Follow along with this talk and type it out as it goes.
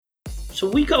So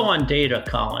we go on data,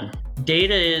 Colin.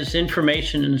 Data is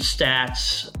information and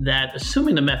stats that,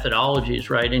 assuming the methodology is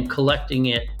right in collecting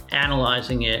it,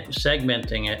 analyzing it,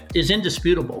 segmenting it, is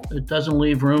indisputable. It doesn't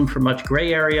leave room for much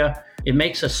gray area. It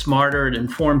makes us smarter. It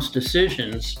informs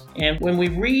decisions. And when we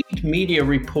read media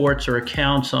reports or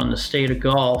accounts on the state of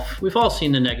golf, we've all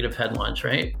seen the negative headlines,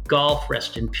 right? Golf,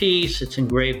 rest in peace. It's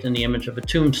engraved in the image of a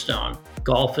tombstone.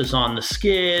 Golf is on the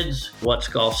skids. What's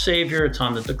golf's savior? It's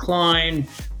on the decline.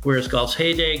 Where's golf's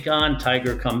heyday gone?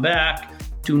 Tiger come back.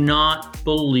 Do not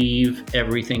believe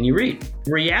everything you read.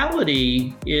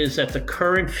 Reality is that the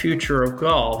current future of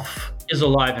golf is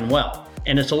alive and well.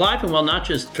 And it's alive and well, not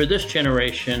just for this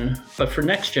generation, but for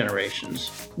next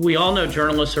generations. We all know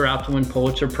journalists are out to win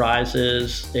Pulitzer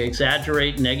Prizes. They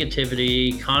exaggerate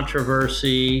negativity,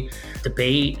 controversy,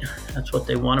 debate. That's what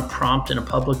they want to prompt in a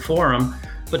public forum.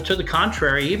 But to the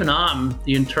contrary, even I'm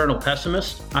the internal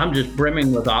pessimist. I'm just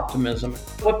brimming with optimism.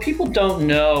 What people don't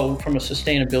know from a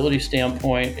sustainability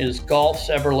standpoint is golf's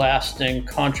everlasting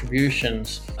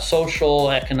contributions,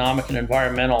 social, economic, and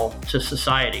environmental, to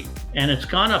society. And it's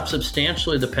gone up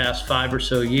substantially the past 5 or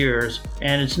so years,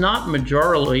 and it's not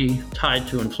majorly tied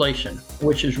to inflation,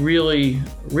 which is really,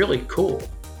 really cool.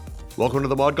 Welcome to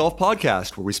the Mod Golf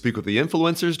Podcast, where we speak with the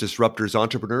influencers, disruptors,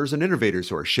 entrepreneurs, and innovators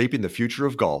who are shaping the future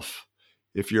of golf.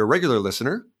 If you're a regular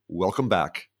listener, welcome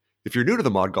back. If you're new to the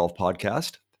Mod Golf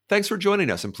Podcast, thanks for joining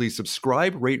us, and please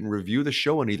subscribe, rate, and review the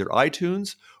show on either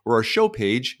iTunes or our show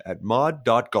page at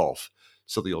mod.golf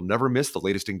so that you'll never miss the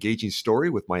latest engaging story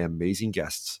with my amazing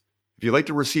guests. If you'd like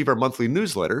to receive our monthly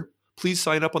newsletter, please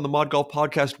sign up on the Mod Golf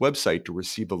Podcast website to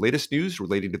receive the latest news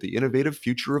relating to the innovative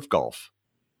future of golf.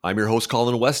 I'm your host,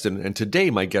 Colin Weston, and today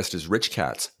my guest is Rich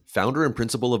Katz, founder and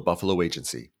principal of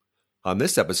Buffalo.agency. On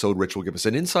this episode, Rich will give us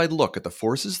an inside look at the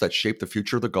forces that shape the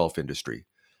future of the golf industry,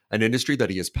 an industry that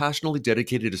he has passionately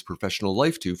dedicated his professional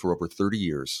life to for over 30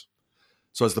 years.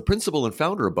 So as the principal and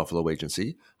founder of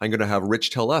Buffalo.agency, I'm going to have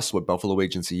Rich tell us what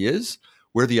Buffalo.agency is,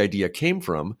 where the idea came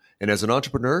from, and as an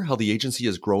entrepreneur, how the agency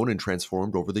has grown and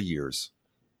transformed over the years.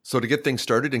 So to get things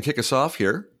started and kick us off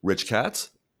here, Rich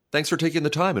Katz, thanks for taking the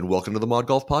time and welcome to the Mod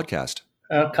Golf Podcast.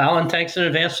 Colin, thanks in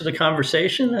advance for the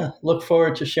conversation. Look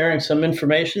forward to sharing some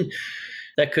information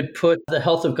that could put the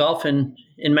health of golf in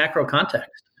macro context.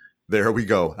 There we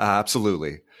go.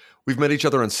 Absolutely. We've met each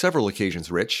other on several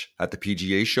occasions, Rich, at the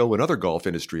PGA show and other golf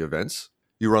industry events.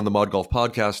 You were on the Mod Golf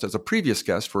Podcast as a previous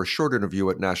guest for a short interview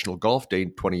at National Golf Day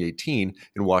 2018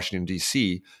 in Washington,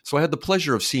 D.C., so I had the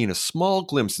pleasure of seeing a small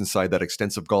glimpse inside that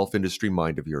extensive golf industry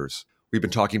mind of yours. We've been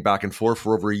talking back and forth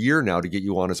for over a year now to get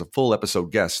you on as a full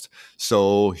episode guest.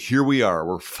 So here we are.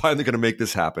 We're finally going to make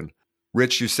this happen.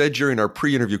 Rich, you said during our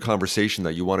pre-interview conversation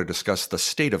that you want to discuss the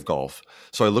state of golf.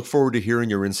 So I look forward to hearing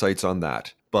your insights on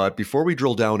that. But before we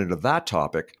drill down into that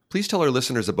topic, please tell our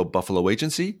listeners about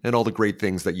Buffalo.agency and all the great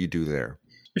things that you do there.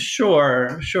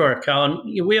 Sure, Colin.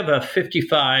 We have a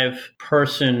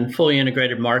 55-person, fully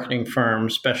integrated marketing firm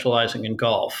specializing in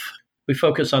golf. We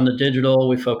focus on the digital,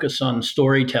 we focus on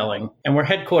storytelling, and we're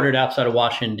headquartered outside of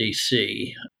Washington,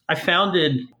 D.C. I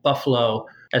founded Buffalo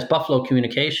as Buffalo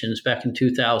Communications back in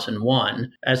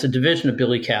 2001 as a division of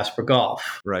Billy Casper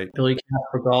Golf. Right. Billy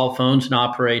Casper Golf owns and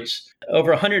operates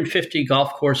over 150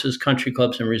 golf courses, country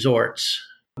clubs, and resorts.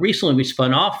 Recently, we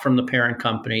spun off from the parent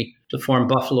company to form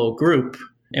Buffalo Group,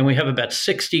 and we have about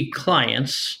 60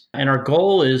 clients. And our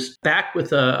goal is, back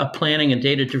with a planning and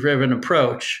data-driven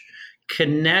approach,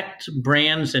 connect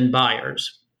brands and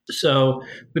buyers. So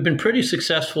we've been pretty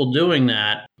successful doing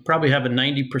that, probably have a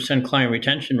 90% client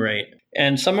retention rate.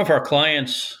 And some of our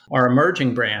clients are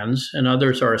emerging brands and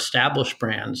others are established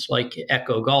brands like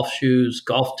Echo Golf Shoes,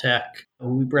 Golf Tech.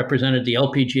 We represented the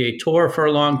LPGA Tour for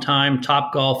a long time,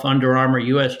 Topgolf, Under Armour,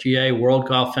 USGA, World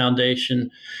Golf Foundation,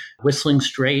 Whistling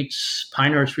Straits,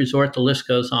 Pinehurst Resort, the list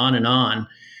goes on and on.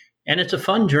 And it's a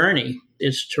fun journey.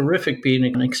 It's terrific being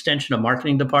an extension of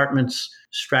marketing departments,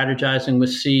 strategizing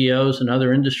with CEOs and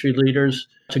other industry leaders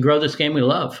to grow this game we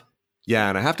love. Yeah,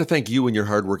 and I have to thank you and your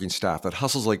hardworking staff that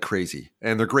hustles like crazy.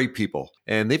 And they're great people.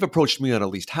 And they've approached me on at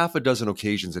least half a dozen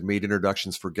occasions and made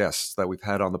introductions for guests that we've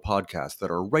had on the podcast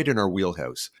that are right in our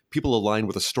wheelhouse. People aligned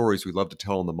with the stories we love to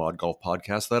tell on the Mod Golf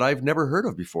Podcast that I've never heard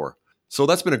of before. So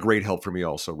that's been a great help for me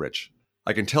also, Rich.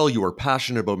 I can tell you are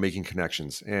passionate about making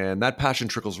connections, and that passion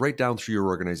trickles right down through your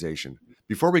organization.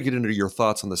 Before we get into your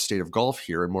thoughts on the state of golf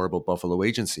here and more about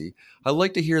Buffalo.agency, I'd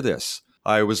like to hear this.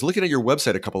 I was looking at your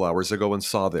website a couple hours ago and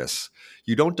saw this.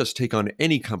 You don't just take on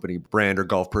any company, brand, or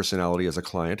golf personality as a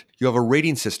client. You have a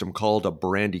rating system called a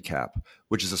Brandicap,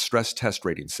 which is a stress test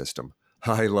rating system.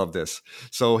 I love this.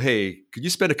 So, hey, could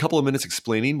you spend a couple of minutes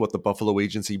explaining what the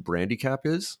Buffalo.agency Brandicap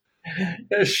is?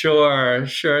 Sure.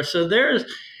 So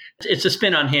it's a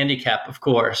spin on handicap, of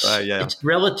course. Yeah. It's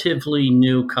relatively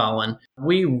new, Colin.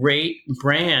 We rate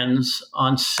brands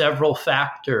on several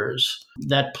factors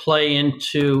that play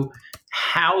into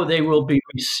how they will be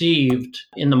received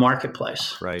in the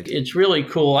marketplace. Right. It's really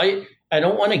cool. I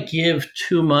don't want to give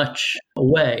too much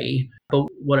away, but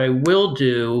what I will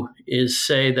do is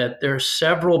say that there are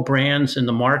several brands in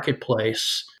the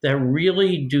marketplace that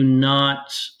really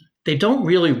they don't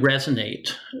really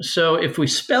resonate. So if we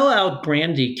spell out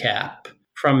brandy cap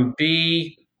from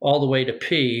B all the way to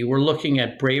P, we're looking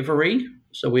at bravery.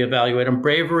 So we evaluate on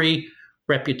bravery,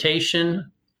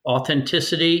 reputation,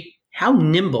 authenticity, how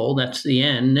nimble, that's the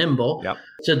N, nimble. Yep.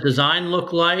 What's the design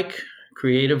look like,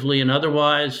 creatively and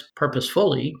otherwise,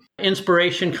 purposefully,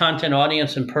 inspiration, content,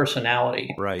 audience, and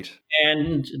personality. Right.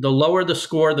 And the lower the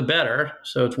score, the better.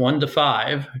 So it's 1 to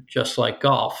 5, just like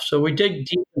golf. So we dig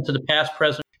deep into the past,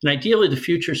 present, and ideally the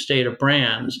future state of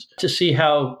brands to see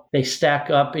how they stack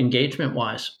up engagement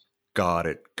wise. Got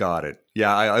it.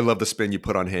 Yeah, I love the spin you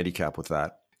put on handicap with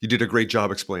that. You did a great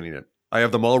job explaining it. I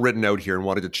have them all written out here and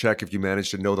wanted to check if you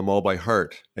managed to know them all by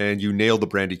heart. And you nailed the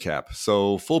brandy cap.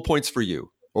 So full points for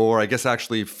you. Or I guess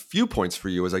actually few points for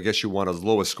you, as I guess you want as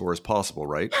low a score as possible,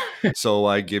 right? So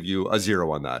I give you a 0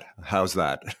 on that. How's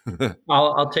that?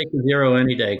 I'll take a 0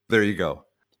 any day. There you go.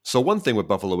 So one thing with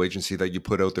Buffalo Agency that you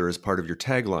put out there as part of your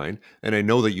tagline, and I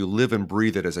know that you live and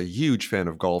breathe it as a huge fan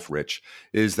of golf, Rich,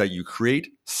 is that you create,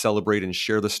 celebrate, and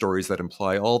share the stories that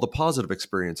imply all the positive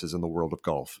experiences in the world of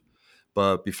golf.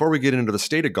 But before we get into the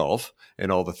state of golf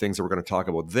and all the things that we're going to talk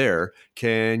about there,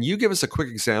 can you give us a quick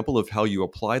example of how you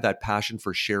apply that passion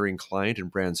for sharing client and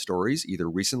brand stories, either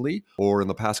recently or in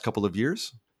the past couple of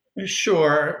years?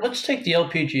 Sure. Let's take the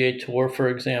LPGA Tour, for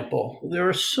example. There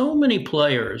are so many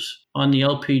players on the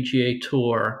LPGA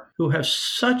Tour who have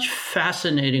such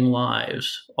fascinating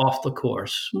lives off the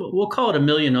course. We'll call it a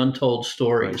million untold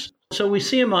stories. Right. So we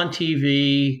see them on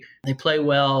TV. They play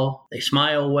well. They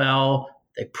smile well.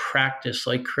 They practice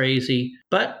like crazy.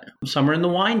 But some are in the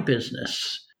wine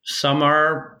business. Some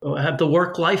have the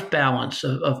work-life balance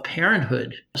of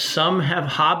parenthood. Some have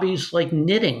hobbies like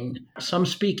knitting. Some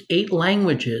speak 8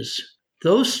 languages.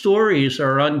 Those stories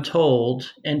are untold,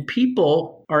 and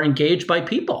people are engaged by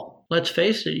people. Let's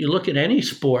face it, you look at any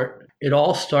sport, it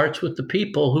all starts with the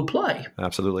people who play.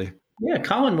 Absolutely. Yeah,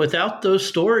 Colin, without those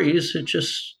stories, it's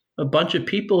just a bunch of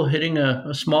people hitting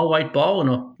a small white ball in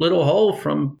a little hole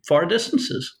from far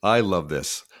distances. I love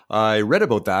this. I read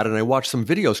about that and I watched some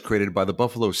videos created by the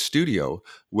Buffalo studio,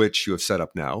 which you have set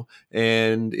up now.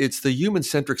 And it's the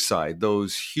human-centric side,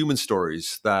 those human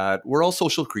stories that we're all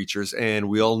social creatures and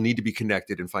we all need to be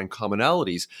connected and find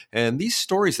commonalities. And these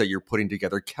stories that you're putting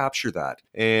together capture that.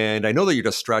 And I know that you're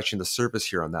just scratching the surface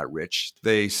here on that, Rich.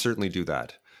 They certainly do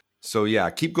that. So yeah,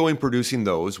 keep going producing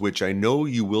those, which I know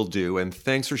you will do. And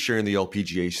thanks for sharing the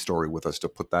LPGA story with us to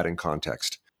put that in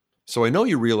context. So I know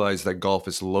you realize that golf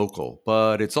is local,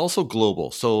 but it's also global.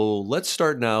 So let's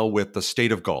start now with the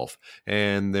state of golf.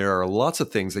 And there are lots of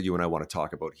things that you and I want to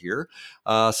talk about here.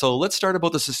 So let's start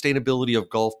about the sustainability of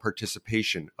golf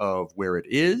participation, of where it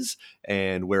is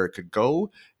and where it could go.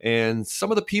 And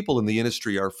some of the people in the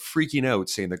industry are freaking out,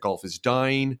 saying that golf is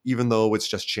dying, even though it's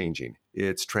just changing.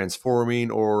 It's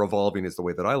transforming or evolving is the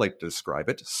way that I like to describe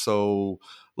it. So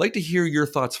I'd like to hear your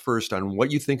thoughts first on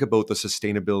what you think about the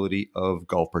sustainability of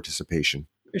golf participation.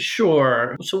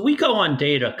 Sure. So we go on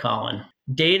data, Colin.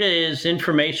 Data is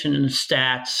information and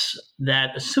stats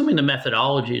that, assuming the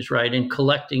methodology is right in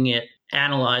collecting it,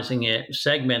 analyzing it,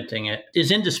 segmenting it, is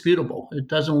indisputable. It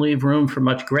doesn't leave room for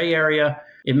much gray area.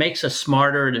 It makes us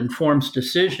smarter. It informs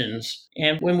decisions.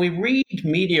 And when we read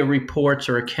media reports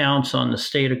or accounts on the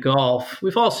state of golf,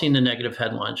 we've all seen the negative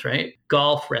headlines, right?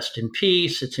 Golf, rest in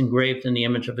peace. It's engraved in the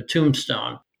image of a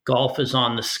tombstone. Golf is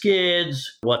on the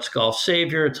skids. What's golf's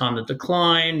savior? It's on the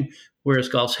decline. Where's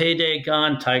golf's heyday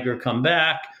gone? Tiger come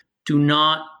back. Do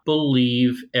not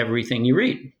believe everything you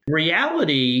read.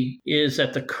 Reality is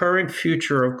that the current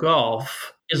future of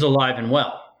golf is alive and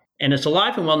well. And it's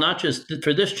alive and well, not just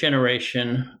for this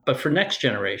generation, but for next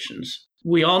generations.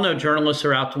 We all know journalists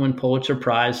are out to win Pulitzer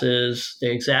Prizes.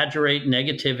 They exaggerate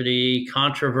negativity,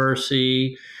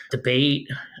 controversy, debate.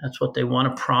 That's what they want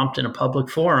to prompt in a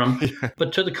public forum.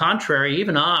 But to the contrary,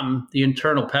 even I'm the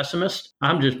internal pessimist.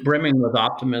 I'm just brimming with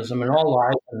optimism, and all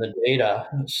lies in the data.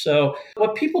 So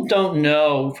what people don't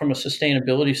know from a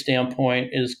sustainability standpoint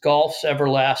is golf's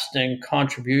everlasting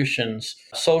contributions,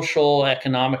 social,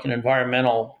 economic, and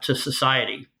environmental, to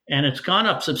society. And it's gone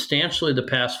up substantially the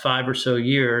past 5 or so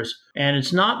years. And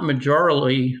it's not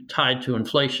majorly tied to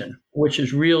inflation, which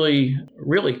is really,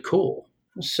 really cool.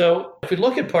 So if we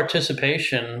look at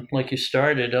participation, like you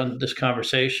started on this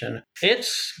conversation,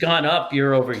 it's gone up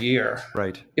year over year.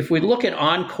 Right. If we look at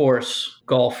on-course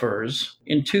golfers,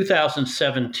 in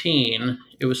 2017,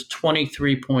 it was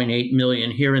 23.8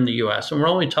 million here in the US, and we're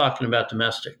only talking about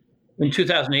domestic. In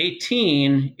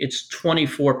 2018, it's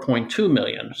 24.2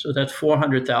 million. So that's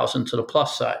 400,000 to the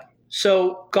plus side.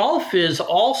 So golf is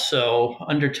also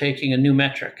undertaking a new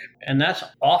metric, and that's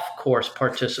off-course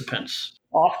participants.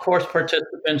 Off-course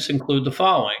participants include the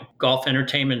following: golf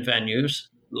entertainment venues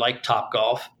like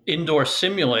Topgolf, indoor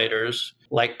simulators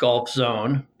like Golf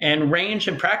Zone, and range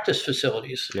and practice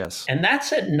facilities. Yes. And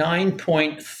that's at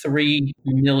 9.3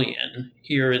 million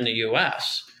here in the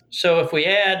US. So if we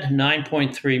add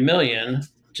 9.3 million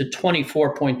to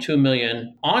 24.2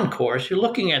 million on course, you're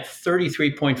looking at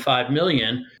 33.5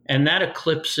 million, and that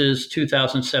eclipses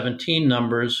 2017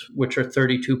 numbers, which are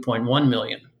 32.1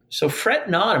 million. So fret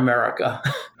not, America.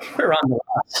 We're on the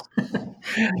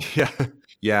rise.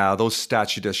 Yeah, those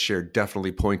stats you just shared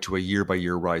definitely point to a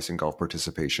year-by-year rise in golf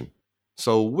participation.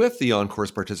 So with the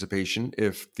on-course participation,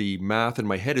 if the math in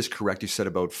my head is correct, you said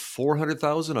about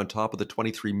 400,000 on top of the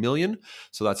 23 million.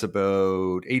 So that's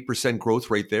about 8%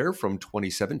 growth rate there from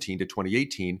 2017 to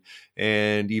 2018,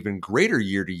 and even greater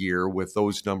year to year with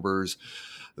those numbers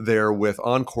there with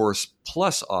on-course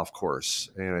plus off-course.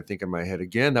 And I think in my head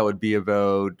again, that would be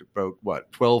about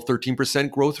what, 12, 13%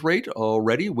 growth rate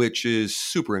already, which is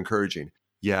super encouraging.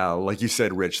 Yeah, like you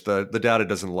said, Rich, the data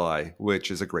doesn't lie, which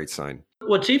is a great sign.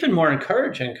 What's even more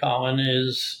encouraging, Colin,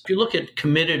 is if you look at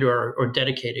committed or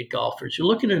dedicated golfers, you're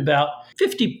looking at about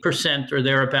 50% or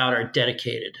thereabout are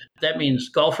dedicated. That means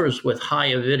golfers with high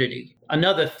avidity.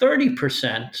 Another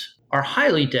 30% are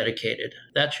highly dedicated.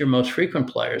 That's your most frequent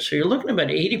players. So you're looking at about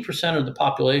 80% of the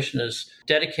population is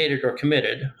dedicated or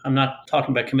committed. I'm not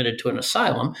talking about committed to an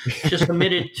asylum, just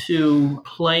committed to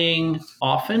playing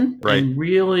often and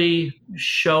really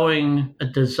showing a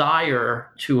desire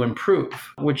to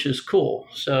improve, which is cool.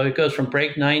 So it goes from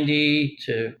break 90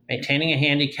 to maintaining a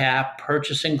handicap,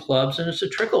 purchasing clubs, and it's a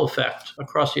trickle effect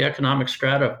across the economic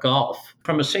strata of golf.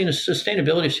 From a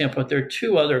sustainability standpoint, there are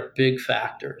two other big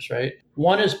factors, right?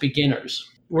 One is beginners.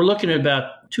 We're looking at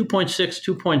about 2.6,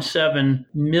 2.7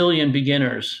 million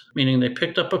beginners, meaning they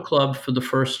picked up a club for the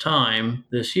first time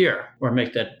this year, or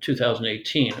make that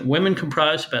 2018. Women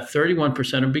comprise about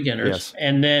 31% of beginners,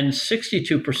 and then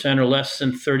 62% are less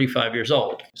than 35 years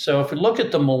old. So if we look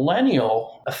at the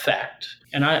millennial effect,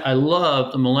 and I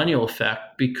love the millennial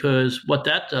effect because what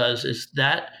that does is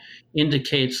that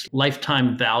indicates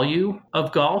lifetime value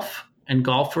of golf and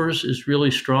golfers is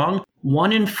really strong.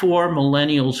 1 in 4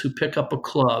 millennials who pick up a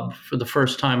club for the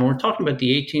first time, and we're talking about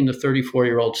the 18 to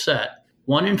 34-year-old set,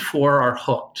 1 in 4 are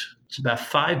hooked. It's about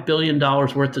 $5 billion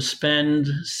worth of spend,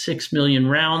 6 million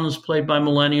rounds played by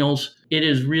millennials. It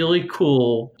is really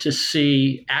cool to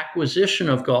see acquisition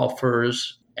of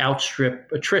golfers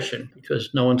outstrip attrition because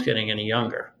no one's getting any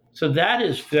younger. So that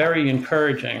is very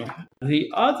encouraging. The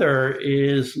other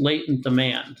is latent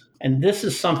demand. And this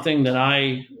is something that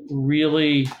I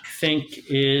really think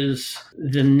is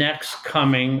the next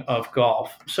coming of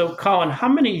golf. So, Colin, how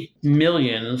many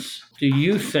millions do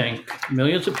you think,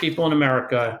 millions of people in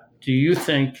America, do you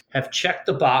think have checked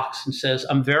the box and says,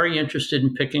 I'm very interested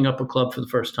in picking up a club for the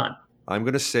first time? I'm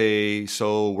going to say,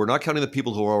 so we're not counting the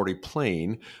people who are already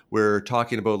playing. We're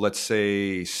talking about, let's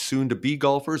say, soon-to-be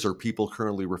golfers or people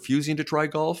currently refusing to try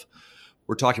golf.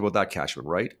 We're talking about that catchment,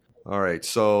 right? All right.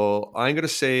 So I'm going to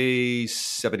say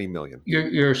 70 million.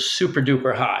 You're super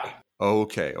duper high.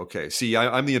 Okay. See,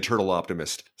 I'm the eternal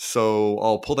optimist. So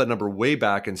I'll pull that number way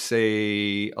back and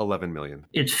say 11 million.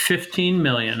 It's 15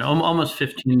 million, almost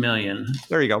 15 million.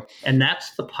 There you go. And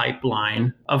that's the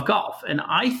pipeline of golf. And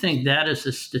I think that is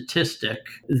a statistic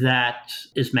that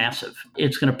is massive.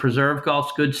 It's going to preserve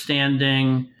golf's good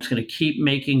standing. It's going to keep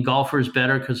making golfers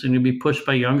better because they're going to be pushed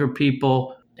by younger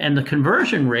people. And the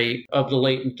conversion rate of the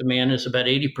latent demand is about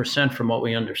 80% from what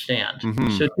we understand.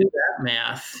 Mm-hmm. So do that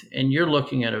math, and you're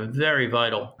looking at a very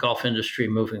vital golf industry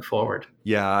moving forward.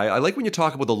 Yeah, I like when you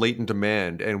talk about the latent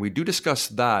demand, and we do discuss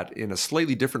that in a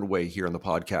slightly different way here on the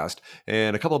podcast.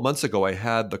 And a couple of months ago, I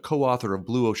had the co-author of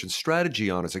Blue Ocean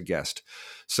Strategy on as a guest.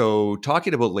 So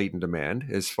talking about latent demand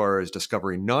as far as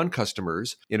discovering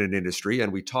non-customers in an industry,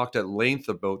 and we talked at length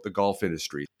about the golf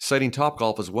industry, citing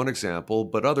Topgolf as one example,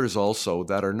 but others also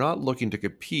that are not looking to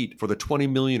compete for the 20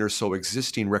 million or so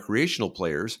existing recreational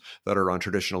players that are on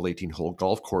traditional 18-hole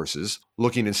golf courses,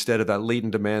 looking instead at that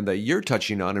latent demand that you're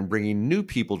touching on and bringing new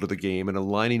people to the game and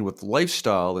aligning with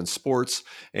lifestyle and sports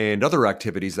and other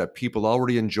activities that people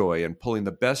already enjoy and pulling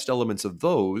the best elements of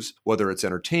those, whether it's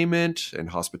entertainment and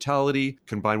hospitality,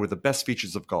 combined with the best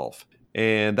features of golf.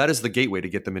 And that is the gateway to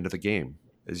get them into the game.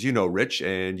 As you know, Rich,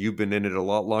 and you've been in it a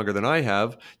lot longer than I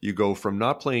have, you go from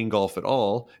not playing golf at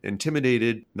all,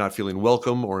 intimidated, not feeling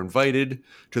welcome or invited,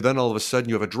 to then all of a sudden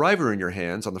you have a driver in your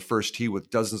hands on the first tee with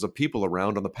dozens of people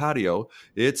around on the patio.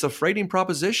 It's a frightening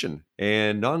proposition.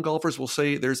 And non-golfers will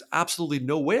say, there's absolutely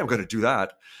no way I'm going to do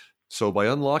that. So by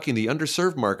unlocking the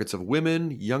underserved markets of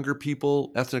women, younger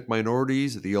people, ethnic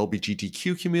minorities, the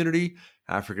LGBTQ community,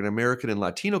 African American and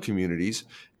Latino communities,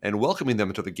 and welcoming them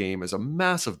into the game is a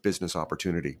massive business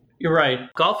opportunity. You're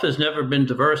right. Golf has never been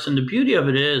diverse. And the beauty of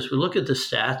it is we look at the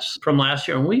stats from last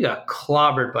year and we got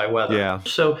clobbered by weather. Yeah.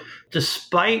 So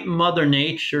despite Mother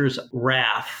Nature's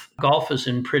wrath, golf is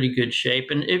in pretty good shape.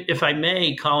 And if I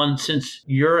may, Colin, since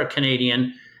you're a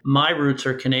Canadian, my roots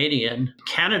are Canadian.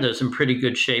 Canada's in pretty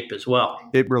good shape as well.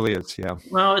 It really is, yeah.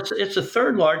 Well, it's the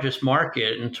third largest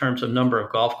market in terms of number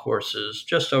of golf courses,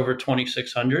 just over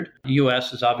 2,600. The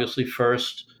U.S. is obviously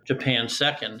first, Japan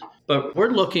second. But we're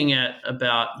looking at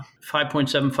about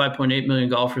 5.7, 5.8 million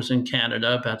golfers in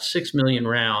Canada, about 6 million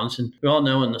rounds. And we all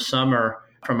know in the summer,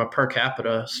 from a per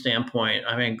capita standpoint,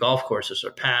 I mean, golf courses are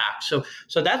packed. So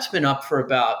that's been up for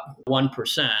about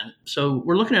 1%. So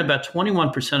we're looking at about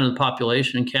 21% of the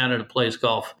population in Canada plays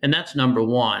golf. And that's number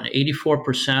one.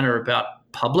 84% are about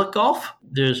public golf.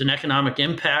 There's an economic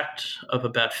impact of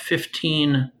about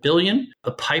 15 billion.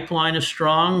 The pipeline is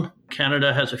strong.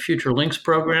 Canada has a Future Links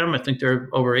program. I think there are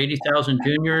over 80,000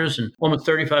 juniors and almost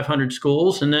 3,500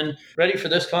 schools. And then, ready for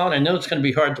this, Colin? I know it's going to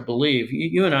be hard to believe.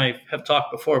 You and I have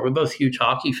talked before. We're both huge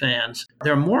hockey fans.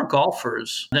 There are more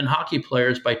golfers than hockey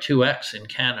players by 2x in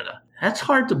Canada. That's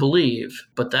hard to believe,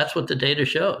 but that's what the data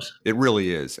shows. It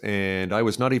really is. And I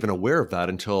was not even aware of that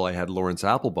until I had Lawrence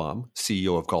Applebaum,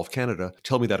 CEO of Golf Canada,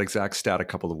 tell me that exact stat a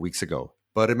couple of weeks ago.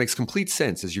 But it makes complete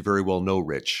sense, as you very well know,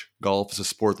 Rich. Golf is a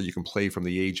sport that you can play from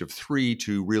the age of 3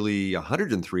 to really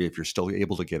 103 if you're still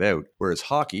able to get out. Whereas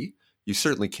hockey, you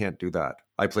certainly can't do that.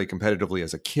 I played competitively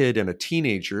as a kid and a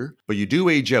teenager, but you do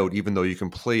age out even though you can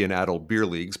play in adult beer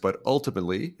leagues. But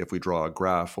ultimately, if we draw a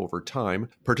graph over time,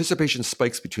 participation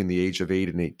spikes between the age of 8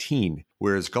 and 18,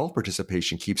 whereas golf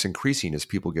participation keeps increasing as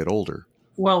people get older.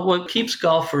 Well, what keeps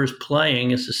golfers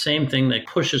playing is the same thing that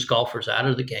pushes golfers out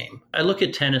of the game. I look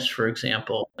at tennis, for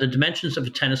example. The dimensions of a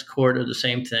tennis court are the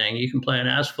same thing. You can play on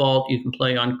asphalt, you can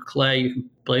play on clay, you can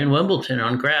play in Wimbledon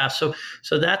on grass.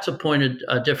 So that's a point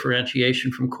of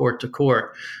differentiation from court to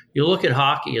court. You look at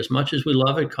hockey, as much as we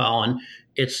love it, Colin,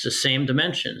 it's the same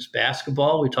dimensions.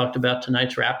 Basketball, we talked about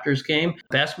tonight's Raptors game.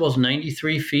 Basketball is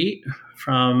 93 feet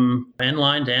from end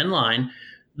line to end line.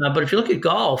 But if you look at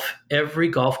golf, every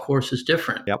golf course is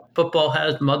different. Yep. Football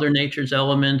has Mother Nature's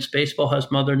elements, baseball has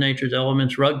Mother Nature's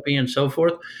elements, rugby and so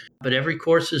forth. But every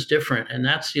course is different, and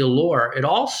that's the allure. It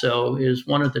also is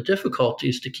one of the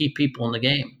difficulties to keep people in the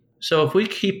game. So if we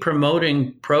keep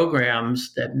promoting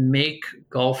programs that make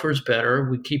golfers better,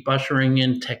 we keep ushering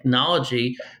in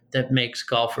technology that makes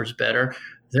golfers better,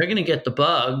 they're going to get the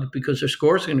bug because their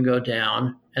scores are going to go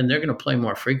down and they're going to play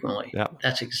more frequently. Yeah.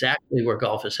 That's exactly where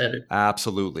golf is headed.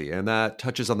 Absolutely. And that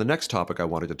touches on the next topic I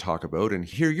wanted to talk about and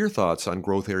hear your thoughts on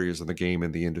growth areas in the game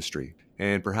and the industry.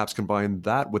 And perhaps combine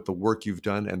that with the work you've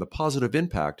done and the positive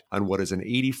impact on what is an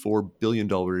 $84 billion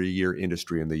a year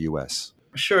industry in the U.S.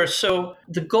 Sure. So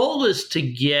the goal is to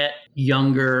get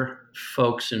younger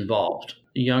folks involved.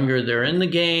 The younger they're in the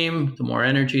game, the more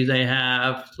energy they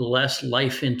have, the less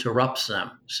life interrupts them.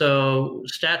 So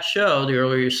stats show the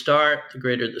earlier you start, the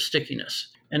greater the stickiness.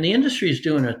 And the industry is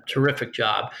doing a terrific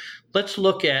job. Let's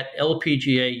look at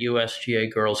LPGA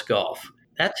USGA girls golf.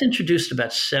 That's introduced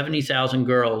about 70,000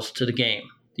 girls to the game.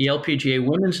 The LPGA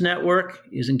Women's Network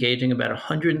is engaging about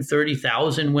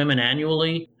 130,000 women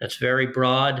annually. That's very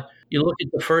broad. You look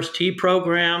at the First Tee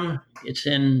program, it's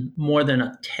in more than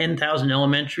 10,000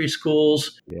 elementary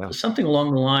schools, something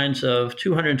along the lines of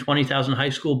 220,000 high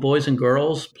school boys and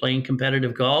girls playing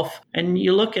competitive golf. And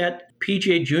you look at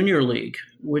PGA Junior League,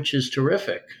 which is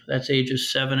terrific. That's ages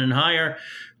 7 and higher.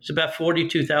 It's about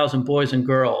 42,000 boys and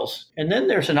girls. And then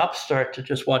there's an upstart to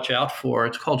just watch out for.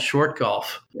 It's called short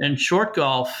golf. And short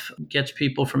golf gets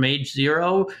people from age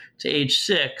 0 to age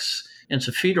 6. It's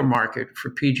a feeder market for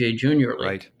PGA Junior League.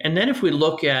 Right. And then if we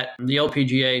look at the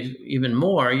LPGA even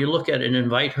more, you look at an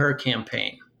Invite Her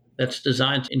campaign that's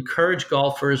designed to encourage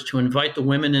golfers to invite the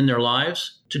women in their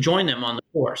lives to join them on the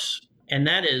course. And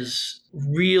that is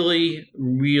really,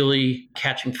 really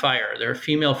catching fire. There are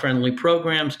female-friendly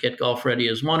programs. Get Golf Ready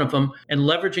is one of them. And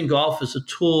leveraging golf as a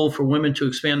tool for women to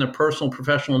expand their personal,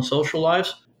 professional, and social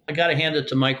lives. I got to hand it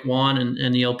to Mike Wan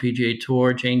and the LPGA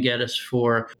Tour, Jane Geddes,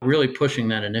 for really pushing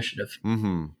that initiative.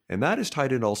 Mm-hmm. And that is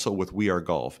tied in also with We Are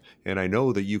Golf. And I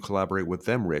know that you collaborate with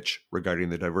them, Rich, regarding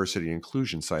the diversity and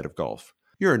inclusion side of golf.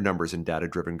 You're a numbers and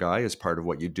data-driven guy as part of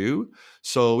what you do.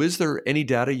 So is there any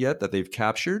data yet that they've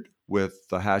captured with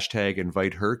the hashtag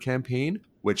 #InviteHer campaign,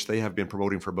 which they have been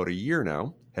promoting for about a year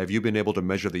now? Have you been able to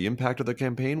measure the impact of the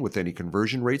campaign with any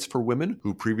conversion rates for women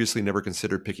who previously never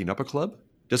considered picking up a club?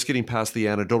 Just getting past the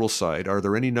anecdotal side, are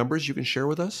there any numbers you can share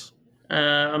with us?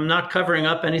 I'm not covering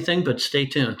up anything, but stay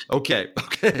tuned. Okay.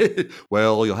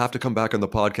 Well, you'll have to come back on the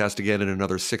podcast again in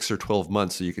another 6 or 12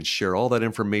 months so you can share all that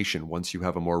information once you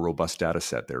have a more robust data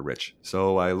set there, Rich.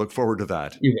 So I look forward to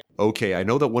that. Yeah. Okay, I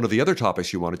know that one of the other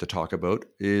topics you wanted to talk about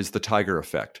is the Tiger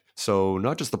effect. So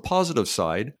not just the positive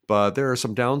side, but there are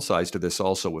some downsides to this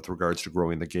also with regards to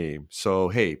growing the game. So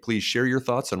hey, please share your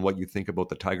thoughts on what you think about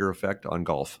the Tiger effect on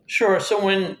golf. Sure. So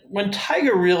when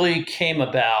Tiger really came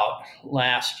about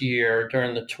last year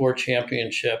during the Tour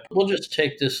Championship, we'll just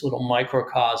take this little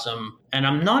microcosm, and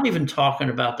I'm not even talking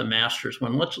about the Masters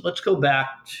one. Let's go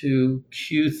back to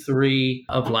Q3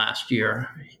 of last year.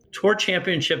 Tour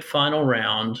Championship final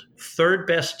round, third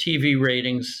best TV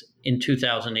ratings in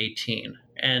 2018.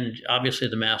 And obviously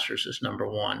the Masters is number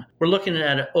one. We're looking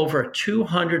at over a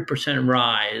 200%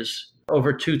 rise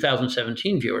over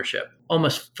 2017 viewership,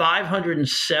 almost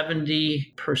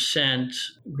 570%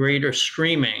 greater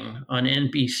streaming on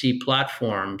NBC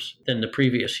platforms than the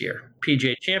previous year.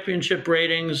 PGA Championship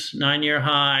ratings, 9-year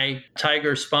high.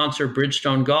 Tiger sponsor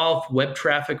Bridgestone Golf. Web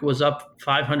traffic was up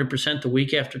 500% the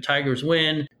week after Tiger's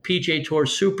win. PGA Tour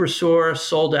Super Source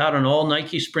sold out on all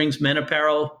Nike Springs men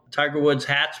apparel. Tiger Woods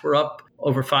hats were up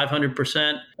over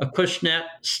 500%. Acushnet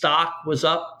stock was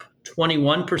up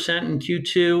 21% in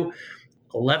Q2.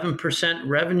 11%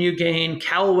 revenue gain.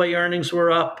 Callaway earnings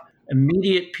were up.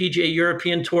 Immediate PGA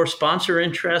European Tour sponsor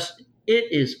interest. It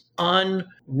is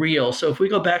unreal. So if we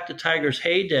go back to Tiger's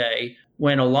heyday,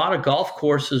 when a lot of golf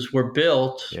courses were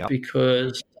built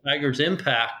because Tiger's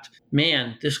impact,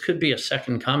 man, this could be a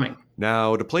second coming.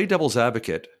 Now, to play devil's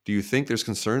advocate, do you think there's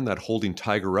concern that holding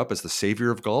Tiger up as the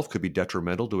savior of golf could be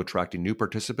detrimental to attracting new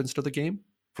participants to the game?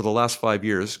 For the last 5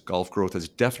 years, golf growth has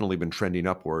definitely been trending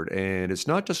upward, and it's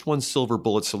not just one silver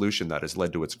bullet solution that has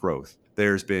led to its growth.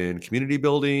 There's been community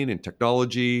building and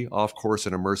technology, off-course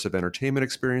and immersive entertainment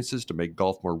experiences to make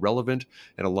golf more relevant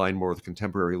and align more with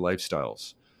contemporary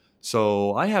lifestyles.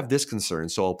 So I have this concern,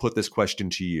 so I'll put this question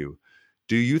to you.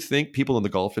 Do you think people in the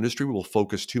golf industry will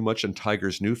focus too much on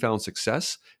Tiger's newfound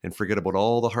success and forget about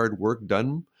all the hard work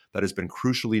done that has been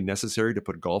crucially necessary to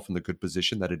put golf in the good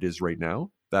position that it is right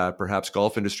now? That perhaps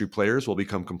golf industry players will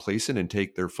become complacent and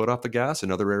take their foot off the gas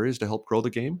in other areas to help grow the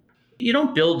game? You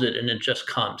don't build it and it just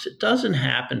comes. It doesn't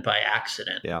happen by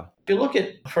accident. Yeah. If you look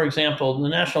at, for example, the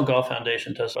National Golf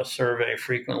Foundation does a survey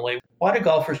frequently. Why do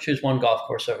golfers choose one golf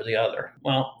course over the other?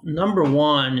 Well, number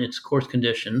one, it's course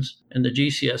conditions. And the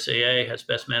GCSAA has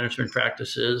best management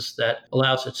practices that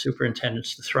allows its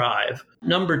superintendents to thrive.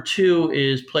 Number two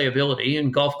is playability.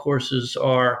 And golf courses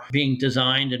are being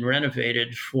designed and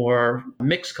renovated for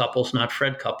mixed couples, not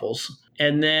Fred couples.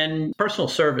 And then personal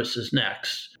service is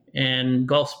next. And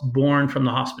golf's born from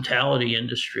the hospitality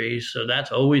industry, so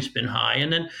that's always been high.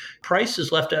 And then price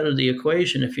is left out of the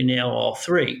equation if you nail all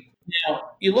three.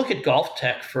 Now, you look at Golf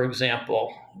Tech, for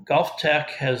example. Golf Tech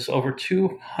has over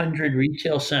 200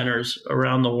 retail centers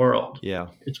around the world. Yeah.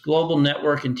 Its global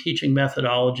network and teaching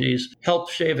methodologies help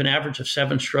shave an average of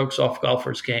 7 strokes off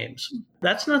golfers' games.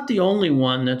 That's not the only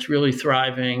one that's really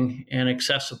thriving and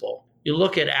accessible. You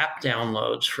look at app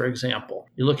downloads, for example.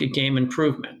 You look at game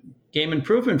improvement. Game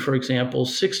improvement, for example,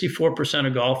 64%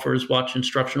 of golfers watch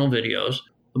instructional videos.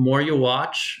 The more you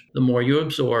watch, the more you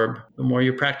absorb, the more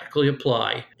you practically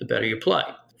apply, the better you play.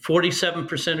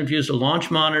 47% have used a launch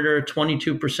monitor,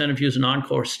 22% have used an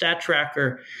on-course stat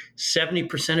tracker,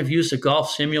 70% have used a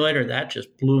golf simulator. That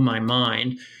just blew my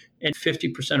mind. And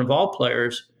 50% of all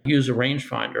players use a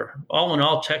rangefinder. All in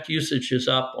all, tech usage is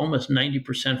up almost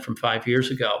 90% from 5 years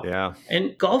ago. Yeah.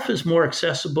 And golf is more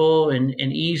accessible and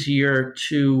easier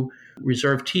to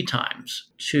reserve tee times,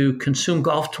 to consume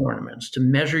golf tournaments, to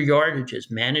measure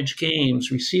yardages, manage games,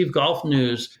 receive golf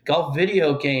news, golf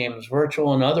video games,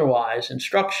 virtual and otherwise,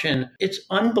 instruction. It's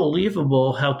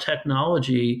unbelievable how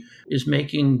technology is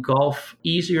making golf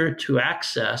easier to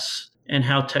access and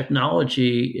how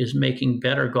technology is making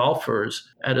better golfers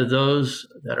out of those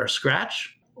that are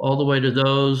scratch all the way to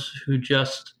those who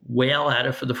just wail at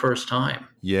it for the first time.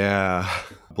 Yeah.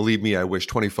 Believe me, I wish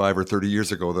 25 or 30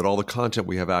 years ago that all the content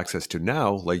we have access to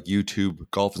now, like YouTube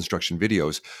golf instruction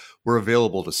videos, were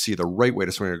available to see the right way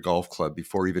to swing a golf club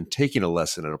before even taking a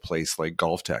lesson at a place like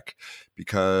Golf Tech.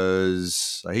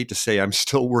 Because I hate to say, I'm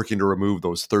still working to remove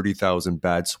those 30,000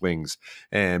 bad swings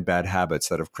and bad habits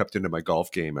that have crept into my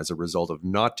golf game as a result of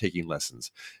not taking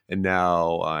lessons. And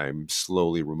now I'm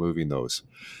slowly removing those.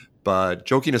 But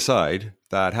joking aside,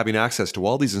 that having access to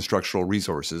all these instructional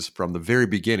resources from the very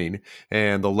beginning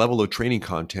and the level of training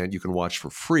content you can watch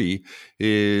for free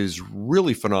is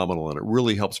really phenomenal, and it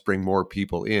really helps bring more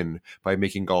people in by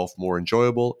making golf more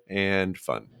enjoyable and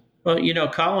fun. Well,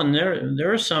 Colin,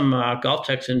 there are some golf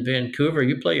techs in Vancouver.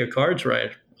 You play your cards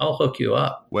right, I'll hook you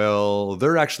up. Well,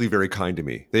 they're actually very kind to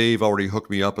me. They've already hooked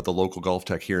me up at the local Golf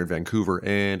Tech here in Vancouver,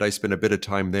 and I spend a bit of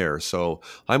time there, so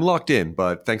I'm locked in,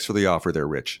 but thanks for the offer there,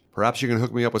 Rich. Perhaps you can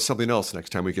hook me up with something else next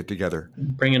time we get together.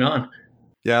 Bring it on.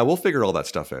 Yeah, we'll figure all that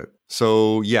stuff out.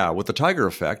 So yeah, with the Tiger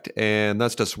effect, and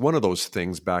that's just one of those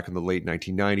things back in the late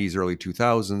 1990s, early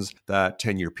 2000s, that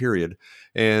 10-year period.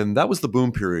 And that was the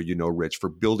boom period, Rich, for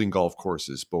building golf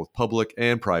courses, both public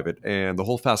and private, and the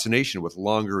whole fascination with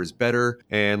longer is better,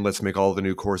 and let's make all the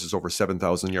new courses over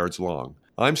 7,000 yards long.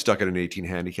 I'm stuck at an 18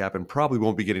 handicap and probably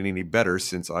won't be getting any better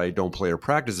since I don't play or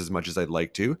practice as much as I'd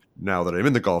like to, now that I'm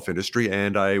in the golf industry,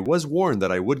 and I was warned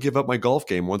that I would give up my golf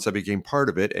game once I became part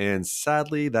of it, and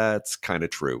sadly, that's kind of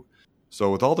true. So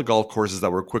with all the golf courses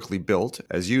that were quickly built,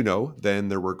 as you know, then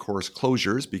there were course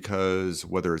closures because,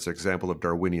 whether it's an example of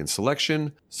Darwinian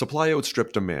selection, supply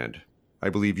outstripped demand. I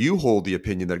believe you hold the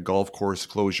opinion that golf course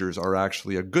closures are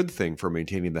actually a good thing for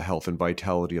maintaining the health and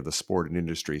vitality of the sport and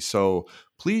industry. So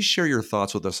please share your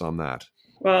thoughts with us on that.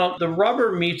 Well, the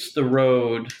rubber meets the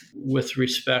road with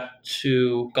respect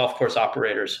to golf course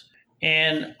operators.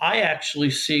 And I actually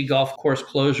see golf course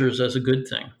closures as a good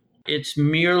thing. It's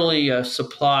merely a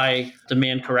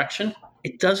supply-demand correction.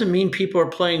 It doesn't mean people are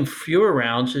playing fewer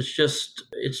rounds.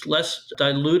 It's less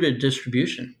diluted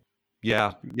distribution.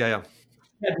 Yeah. I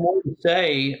had more to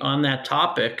say on that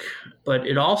topic, but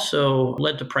it also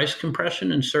led to price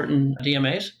compression in certain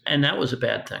DMAs, and that was a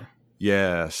bad thing.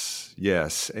 Yes.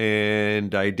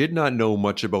 And I did not know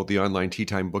much about the online tee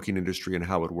time booking industry and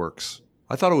how it works.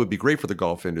 I thought it would be great for the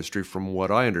golf industry from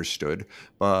what I understood,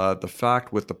 but the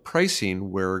fact with the pricing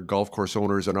where golf course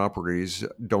owners and operators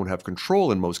don't have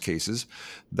control in most cases,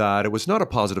 that it was not a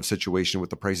positive situation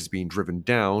with the prices being driven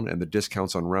down and the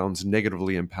discounts on rounds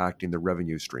negatively impacting the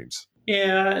revenue streams.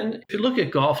 Yeah, and if you look at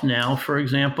Golf Now, for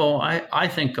example, I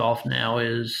think Golf Now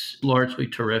is largely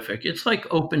terrific. It's like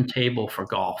open table for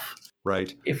golf.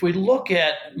 Right. If we look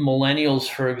at millennials,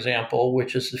 for example,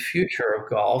 which is the future of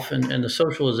golf and the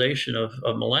socialization of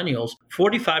millennials,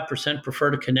 45%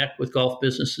 prefer to connect with golf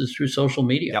businesses through social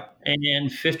media. Yep. And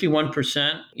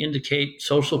 51% indicate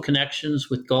social connections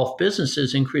with golf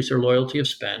businesses increase their loyalty of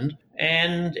spend.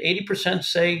 And 80%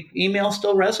 say email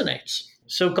still resonates.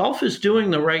 So golf is doing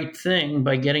the right thing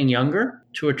by getting younger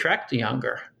to attract the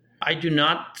younger. I do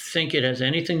not think it has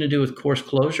anything to do with course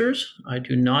closures. I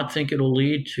do not think it'll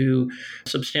lead to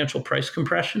substantial price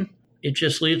compression. It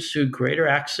just leads to greater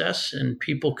access and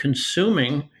people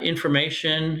consuming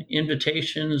information,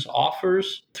 invitations,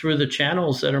 offers through the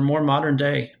channels that are more modern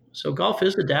day. So golf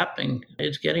is adapting.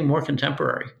 It's getting more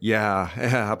contemporary. Yeah,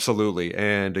 absolutely.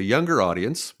 And a younger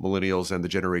audience, millennials and the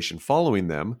generation following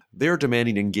them, they're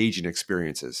demanding engaging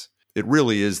experiences. It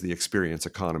really is the experience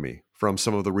economy. From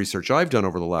some of the research I've done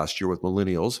over the last year with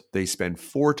millennials, they spend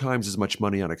 4 times as much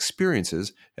money on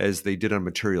experiences as they did on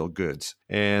material goods.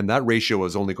 And that ratio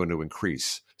is only going to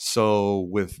increase. So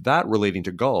with that relating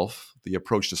to golf, the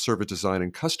approach to service design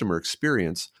and customer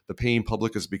experience, the paying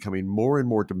public is becoming more and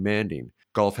more demanding.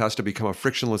 Golf has to become a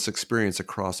frictionless experience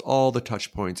across all the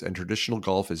touch points, and traditional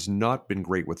golf has not been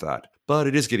great with that. But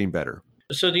it is getting better.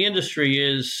 So the industry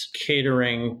is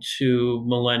catering to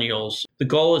millennials. The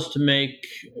goal is to make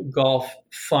golf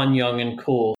fun, young, and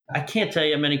cool. I can't tell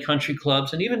you how many country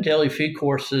clubs and even daily fee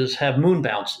courses have moon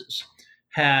bounces,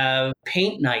 have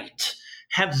paint night,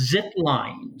 have zip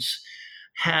lines,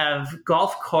 have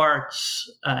golf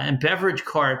carts and beverage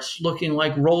carts looking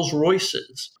like Rolls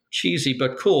Royces. Cheesy,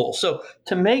 but cool. So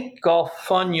to make golf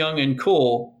fun, young, and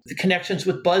cool, the connections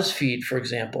with BuzzFeed, for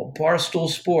example, Barstool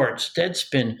Sports,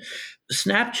 Deadspin,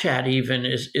 Snapchat even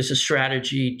is a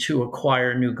strategy to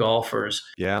acquire new golfers.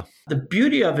 Yeah. The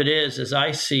beauty of it is, as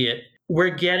I see it, we're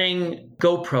getting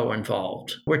GoPro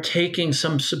involved. We're taking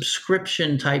some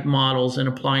subscription type models and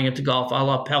applying it to golf, a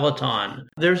la Peloton.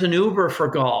 There's an Uber for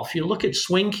golf. You look at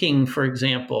Swing King, for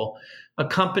example, a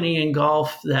company in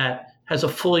golf that has a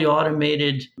fully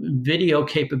automated video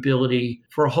capability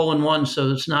for a hole-in-one, so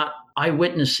it's not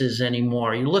eyewitnesses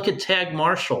anymore. You look at Tag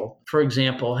Marshall, for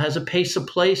example, has a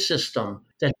pace-of-play system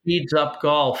that speeds up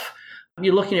golf.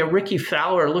 You're looking at Ricky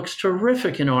Fowler, looks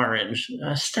terrific in orange.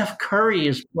 Steph Curry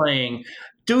is playing.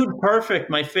 Dude Perfect,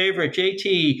 my favorite,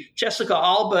 JT, Jessica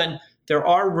Alba. And there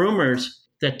are rumors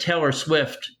that Taylor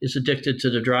Swift is addicted to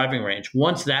the driving range.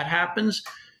 Once that happens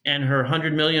and her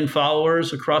 100 million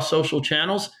followers across social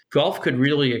channels, golf could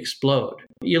really explode.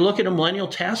 You look at a millennial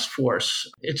task force,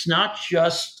 it's not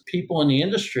just people in the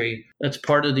industry that's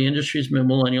part of the industry's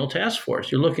millennial task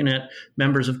force. You're looking at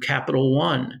members of Capital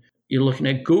One. You're looking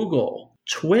at Google,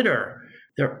 Twitter.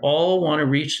 They all want to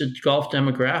reach the golf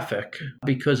demographic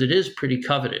because it is pretty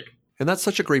coveted. And that's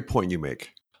such a great point you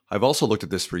make. I've also looked at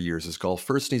this for years as golf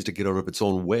first needs to get out of its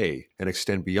own way and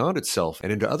extend beyond itself and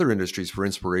into other industries for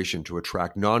inspiration to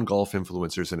attract non-golf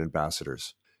influencers and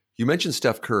ambassadors. You mentioned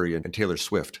Steph Curry and Taylor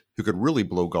Swift, who could really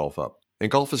blow golf up. And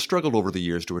golf has struggled over the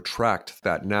years to attract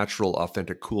that natural,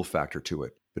 authentic, cool factor to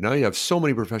it. But now you have so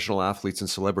many professional athletes and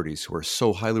celebrities who are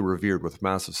so highly revered with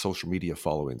massive social media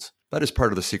followings. That is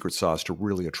part of the secret sauce to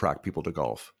really attract people to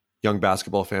golf. Young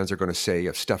basketball fans are going to say,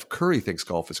 if Steph Curry thinks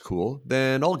golf is cool,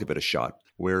 then I'll give it a shot.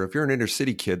 Where if you're an inner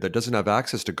city kid that doesn't have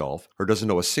access to golf or doesn't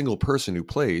know a single person who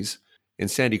plays, and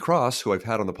Sandy Cross, who I've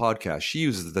had on the podcast, she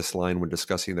uses this line when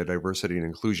discussing the diversity and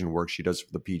inclusion work she does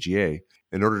for the PGA.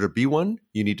 In order to be one,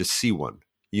 you need to see one.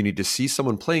 You need to see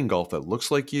someone playing golf that looks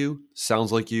like you,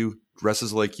 sounds like you,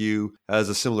 dresses like you, has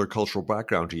a similar cultural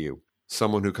background to you.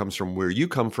 Someone who comes from where you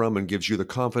come from and gives you the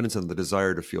confidence and the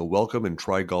desire to feel welcome and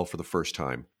try golf for the first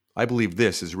time. I believe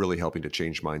this is really helping to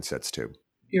change mindsets too.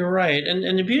 You're right.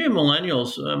 And the beauty of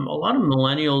millennials, a lot of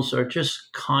millennials are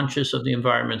just conscious of the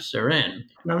environments they're in.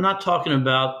 And I'm not talking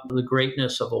about the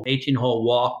greatness of an 18-hole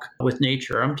walk with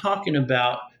nature. I'm talking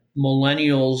about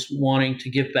millennials wanting to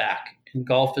give back. And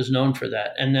golf is known for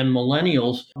that. And then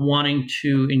millennials wanting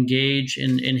to engage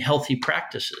in healthy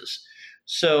practices.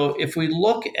 So if we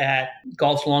look at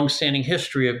golf's longstanding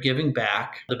history of giving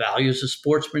back, the values of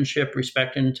sportsmanship,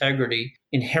 respect, and integrity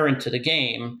inherent to the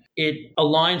game, it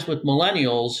aligns with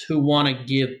millennials who want to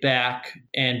give back,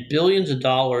 and billions of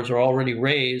dollars are already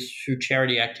raised through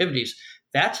charity activities.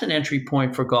 That's an entry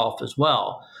point for golf as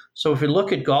well. So if we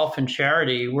look at golf and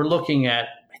charity, we're looking at,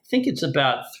 I think it's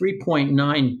about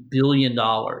 $3.9 billion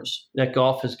that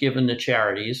golf has given to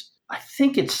charities. I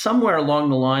think it's somewhere along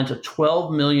the lines of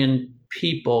 12 million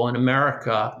people in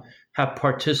America have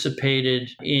participated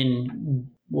in,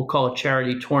 we'll call it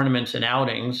charity tournaments and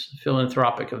outings,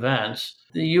 philanthropic events.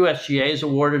 The USGA has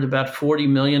awarded about $40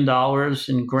 million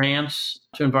in grants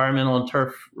to environmental and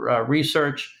turf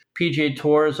research. PGA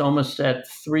Tour is almost at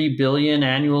 $3 billion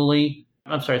annually.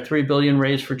 $3 billion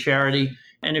raised for charity.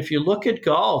 And if you look at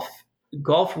golf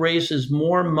raises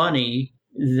more money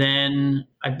than,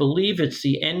 I believe it's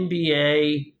the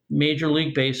NBA, Major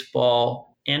League Baseball,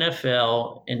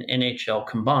 NFL, and NHL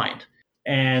combined.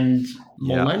 And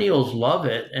millennials love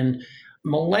it. And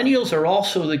millennials are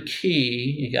also the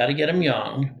key, you got to get them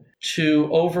young, to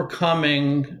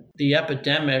overcoming the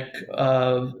epidemic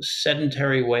of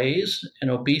sedentary ways and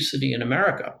obesity in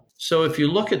America. So if you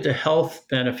look at the health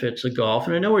benefits of golf,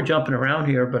 and I know we're jumping around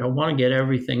here, but I want to get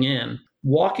everything in.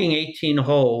 Walking 18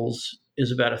 holes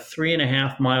is about a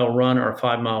 3.5-mile run or a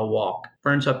 5-mile walk.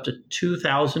 Burns up to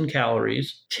 2,000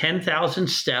 calories, 10,000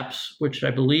 steps, which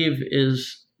I believe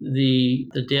is the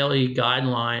daily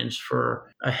guidelines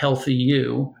for a healthy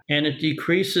you, and it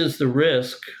decreases the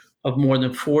risk of more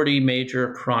than 40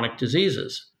 major chronic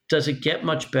diseases. Does it get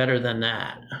much better than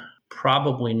that?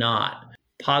 Probably not.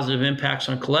 Positive impacts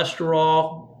on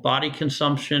cholesterol, body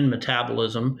consumption,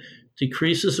 metabolism,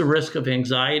 decreases the risk of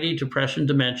anxiety, depression,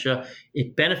 dementia.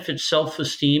 It benefits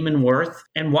self-esteem and worth.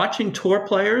 And watching tour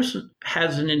players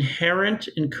has an inherent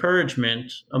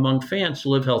encouragement among fans to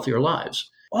live healthier lives.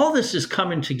 All this is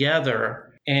coming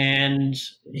together and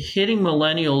hitting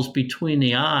millennials between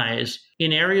the eyes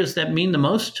in areas that mean the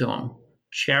most to them.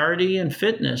 Charity and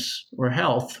fitness, or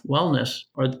health, wellness,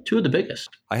 are two of the biggest.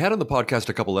 I had on the podcast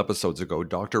a couple episodes ago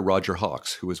Dr. Roger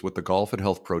Hawks, who is with the Golf and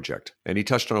Health Project, and he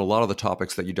touched on a lot of the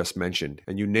topics that you just mentioned,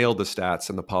 and you nailed the stats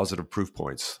and the positive proof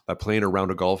points that playing a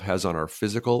round of golf has on our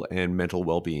physical and mental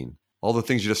well-being. All the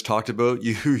things you just talked about,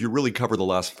 you really covered the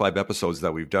last 5 episodes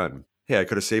that we've done. Hey, I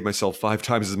could have saved myself 5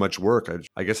 times as much work.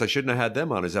 I guest I shouldn't have had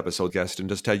them on as episode guest and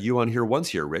just had you on here once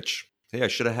here, Rich. Hey, I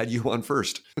should have had you on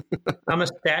first. I'm a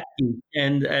stat geek,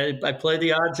 and I play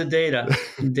the odds of data.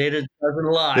 Data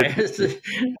doesn't lie.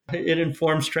 It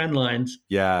informs trend lines.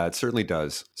 Yeah, it certainly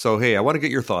does. So, hey, I want to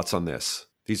get your thoughts on this.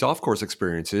 These off-course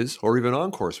experiences, or even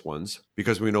on-course ones,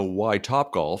 because we know why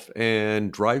Topgolf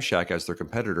and Drive Shack as their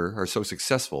competitor are so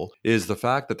successful, is the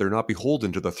fact that they're not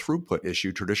beholden to the throughput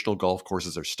issue traditional golf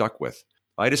courses are stuck with.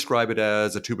 I describe it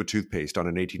as a tube of toothpaste on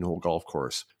an 18-hole golf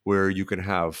course, where you can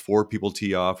have 4 people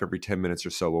tee off every 10 minutes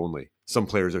or so only. Some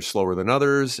players are slower than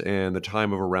others, and the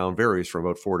time of a round varies from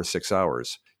about 4 to 6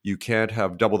 hours. You can't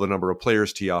have double the number of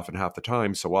players tee off in half the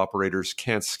time, so operators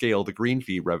can't scale the green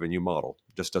fee revenue model.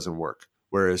 It just doesn't work.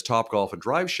 Whereas Topgolf and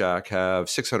Drive Shack have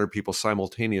 600 people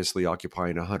simultaneously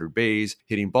occupying 100 bays,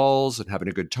 hitting balls and having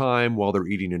a good time while they're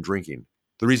eating and drinking.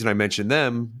 The reason I mention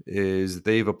them is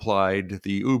they've applied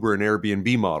the Uber and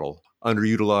Airbnb model,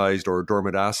 underutilized or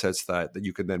dormant assets that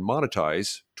you can then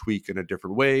monetize, tweak in a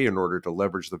different way in order to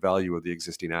leverage the value of the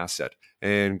existing asset.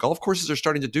 And golf courses are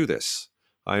starting to do this.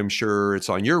 I'm sure it's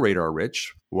on your radar,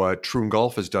 Rich, what Troon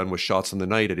Golf has done with Shots on the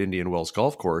Night at Indian Wells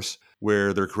Golf Course,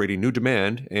 where they're creating new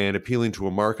demand and appealing to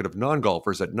a market of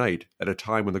non-golfers at night at a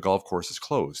time when the golf course is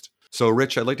closed. So,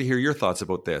 Rich, I'd like to hear your thoughts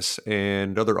about this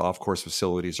and other off-course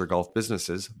facilities or golf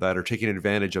businesses that are taking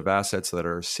advantage of assets that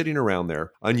are sitting around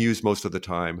there, unused most of the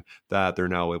time, that they're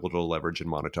now able to leverage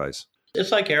and monetize.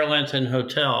 It's like airlines and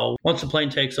hotel. Once the plane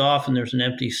takes off and there's an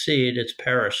empty seat, it's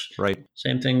perished. Right.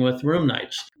 Same thing with room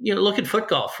nights. Look at foot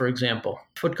golf, for example.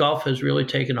 Foot golf has really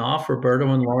taken off. Roberto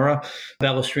and Laura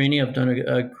Balestrini have done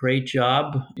a great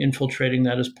job infiltrating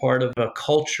that as part of a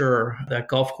culture that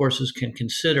golf courses can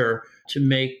consider to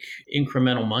make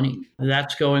incremental money.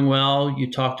 That's going well.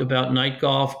 You talked about night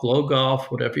golf, glow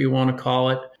golf, whatever you want to call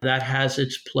it. That has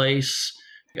its place.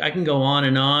 I can go on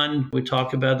and on. We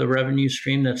talk about the revenue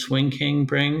stream that Swing King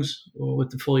brings with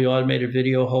the fully automated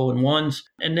video hole-in-ones.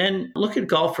 And then look at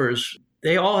golfers.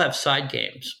 They all have side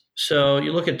games. So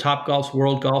you look at Topgolf's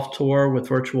World Golf Tour with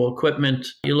virtual equipment.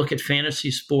 You look at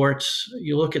fantasy sports.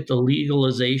 You look at the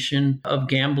legalization of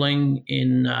gambling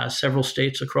in several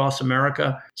states across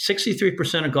America.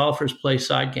 63% of golfers play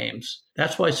side games.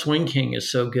 That's why Swing King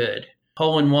is so good.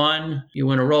 Hole-in-one, you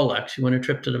win a Rolex, you win a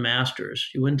trip to the Masters,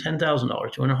 you win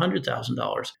 $10,000, you win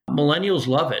 $100,000. Millennials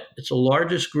love it. It's the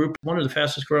largest group, one of the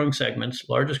fastest growing segments,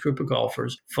 largest group of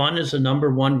golfers. Fun is the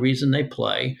number one reason they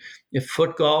play. If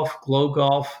foot golf, glow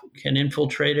golf can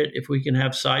infiltrate it, if we can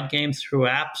have side games through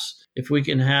apps, if we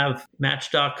can have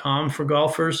Match.com for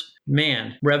golfers,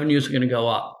 man, revenues are going to go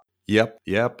up.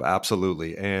 Yep,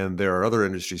 absolutely. And there are other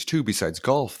industries too besides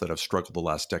golf that have struggled the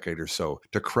last decade or so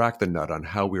to crack the nut on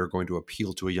how we are going to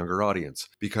appeal to a younger audience.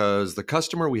 Because the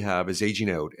customer we have is aging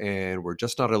out and we're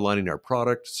just not aligning our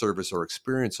product, service, or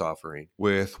experience offering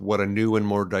with what a new and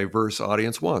more diverse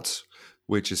audience wants,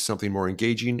 which is something more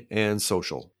engaging and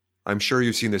social. I'm sure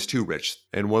you've seen this too, Rich.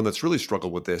 And one that's really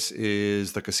struggled with this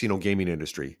is the casino gaming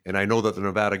industry. And I know that the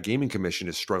Nevada Gaming Commission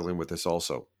is struggling with this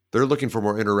also. They're looking for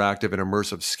more interactive and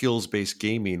immersive skills-based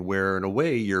gaming where, in a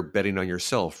way, you're betting on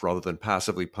yourself rather than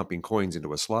passively pumping coins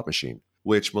into a slot machine,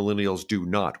 which millennials do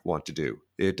not want to do.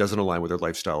 It doesn't align with their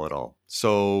lifestyle at all.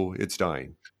 So it's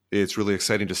dying. It's really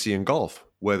exciting to see in golf,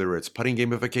 whether it's putting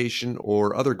gamification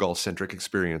or other golf-centric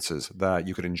experiences that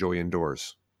you can enjoy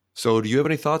indoors. So do you have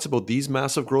any thoughts about these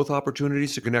massive growth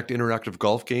opportunities to connect interactive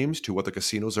golf games to what the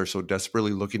casinos are so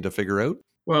desperately looking to figure out?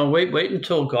 Well, wait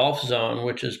until Golf Zone,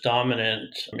 which is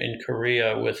dominant in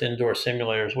Korea with indoor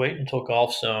simulators, wait until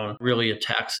Golf Zone really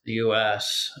attacks the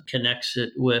U.S., connects it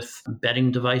with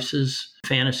betting devices,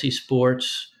 fantasy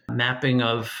sports, mapping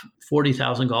of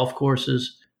 40,000 golf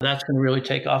courses. That's going to really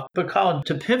take off. But Colin,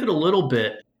 to pivot a little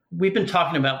bit, we've been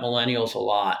talking about millennials a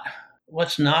lot.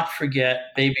 Let's not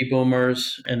forget baby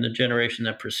boomers and the generation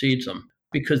that precedes them,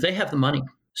 because they have the money.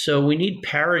 So we need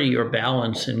parity or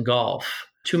balance in golf.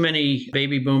 Too many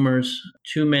baby boomers,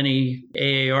 too many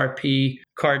AARP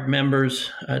card members,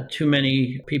 too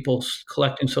many people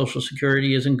collecting Social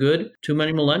Security isn't good. Too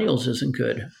many millennials isn't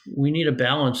good. We need a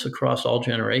balance across all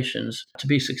generations to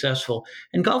be successful.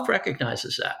 And golf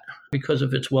recognizes that because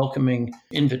of its welcoming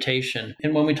invitation.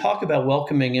 And when we talk about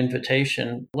welcoming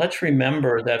invitation, let's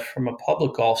remember that from a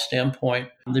public golf standpoint,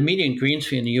 the median greens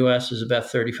fee in the U.S. is about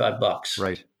 $35.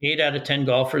 Right. 8 out of 10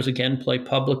 golfers, again, play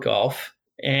public golf.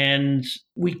 And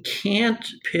we can't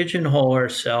pigeonhole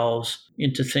ourselves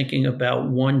into thinking about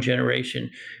one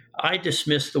generation. I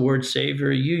dismissed the word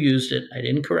savior. You used it. I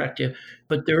didn't correct you.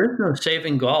 But there is no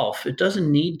saving golf. It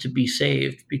doesn't need to be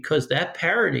saved because that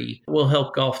parity will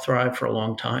help golf thrive for a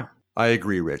long time. I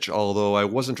agree, Rich, although I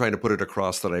wasn't trying to put it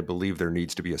across that I believe there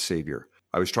needs to be a savior.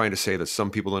 I was trying to say that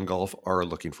some people in golf are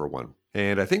looking for one.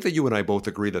 And I think that you and I both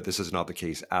agree that this is not the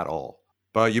case at all.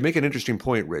 But you make an interesting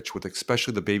point, Rich, with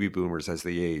especially the baby boomers as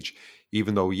they age.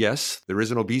 Even though, yes, there is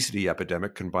an obesity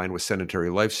epidemic combined with sedentary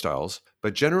lifestyles,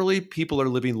 but generally people are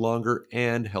living longer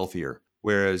and healthier.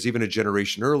 Whereas even a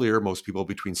generation earlier, most people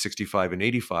between 65 and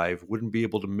 85 wouldn't be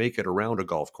able to make it around a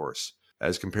golf course.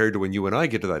 As compared to when you and I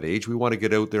get to that age, we want to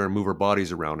get out there and move our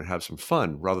bodies around and have some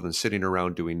fun rather than sitting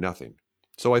around doing nothing.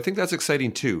 So I think that's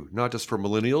exciting too, not just for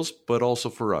millennials, but also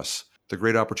for us. The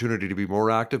great opportunity to be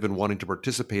more active and wanting to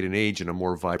participate in age in a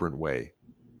more vibrant way.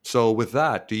 So with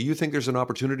that, do you think there's an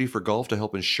opportunity for golf to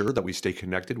help ensure that we stay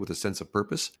connected with a sense of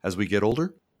purpose as we get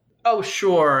older? Oh,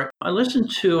 sure. I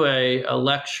listened to a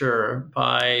lecture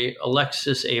by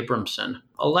Alexis Abramson.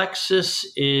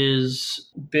 Alexis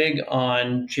is big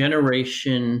on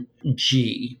Generation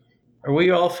G. Are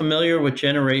we all familiar with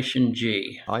Generation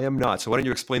G? I am not. So why don't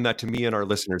you explain that to me and our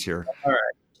listeners here? All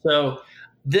right. So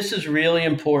this is really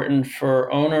important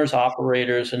for owners,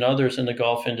 operators, and others in the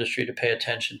golf industry to pay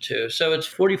attention to. So it's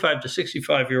 45 to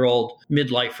 65-year-old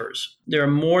midlifers. There are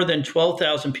more than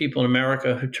 12,000 people in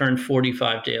America who turn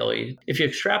 45 daily. If you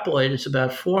extrapolate, it's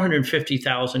about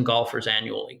 450,000 golfers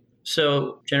annually.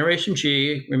 So Generation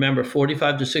G, remember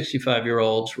 45 to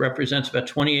 65-year-olds, represents about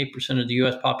 28% of the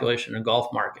U.S. population in the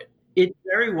golf market. It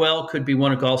very well could be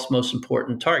one of golf's most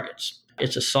important targets.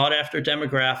 It's a sought-after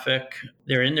demographic.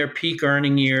 They're in their peak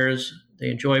earning years. They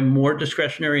enjoy more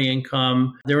discretionary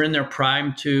income. They're in their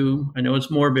prime to, I know it's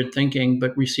morbid thinking,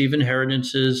 but receive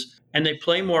inheritances. And they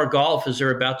play more golf as they're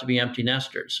about to be empty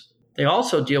nesters. They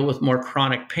also deal with more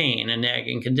chronic pain and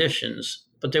nagging conditions,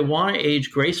 but they want to age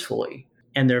gracefully.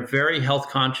 And they're very health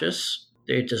conscious.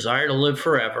 They desire to live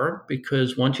forever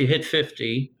because once you hit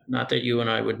 50, not that you and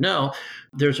I would know,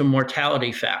 there's a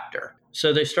mortality factor.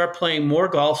 So they start playing more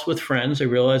golf with friends. They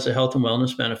realize the health and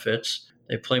wellness benefits.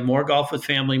 They play more golf with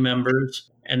family members,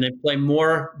 and they play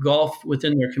more golf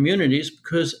within their communities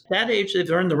because at that age, they've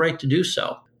earned the right to do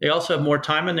so. They also have more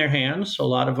time on their hands. A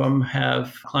lot of them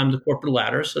have climbed the corporate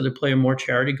ladder, so they play in more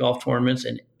charity golf tournaments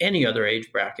than any other age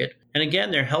bracket. And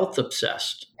again, they're health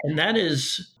obsessed. And that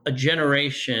is a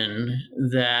generation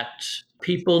that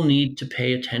people need to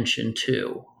pay attention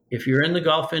to. If you're in the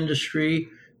golf industry,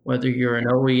 whether you're an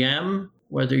OEM,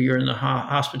 whether you're in the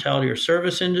hospitality or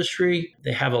service industry,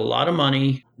 they have a lot of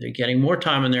money. They're getting more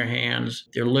time on their hands.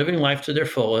 They're living life to their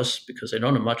fullest because they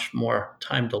don't have much more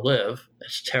time to live.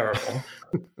 That's terrible.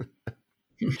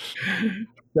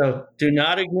 So do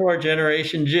not ignore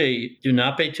Generation G. Do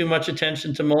not pay too much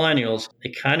attention to millennials. They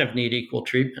kind of need equal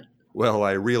treatment. Well,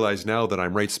 I realize now that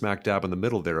I'm right smack dab in the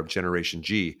middle there of Generation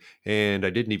G, and I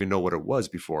didn't even know what it was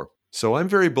before. So I'm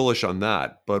very bullish on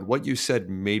that, but what you said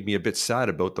made me a bit sad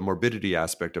about the morbidity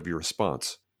aspect of your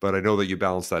response. But I know that you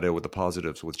balanced that out with the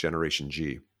positives with Generation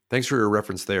G. Thanks for your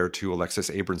reference there to Alexis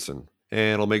Abramson.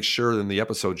 And I'll make sure in the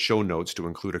episode show notes to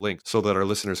include a link so that our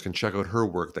listeners can check out her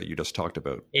work that you just talked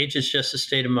about. Age is just a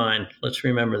state of mind. Let's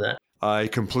remember that. I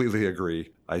completely agree.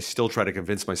 I still try to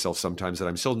convince myself sometimes that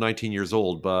I'm still 19 years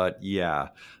old, but yeah,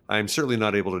 I'm certainly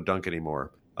not able to dunk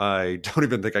anymore. I don't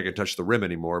even think I can touch the rim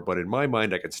anymore, but in my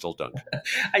mind, I can still dunk.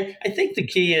 I think the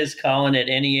key is, Colin, at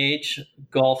any age,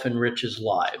 golf enriches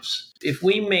lives. If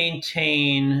we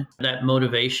maintain that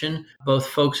motivation, both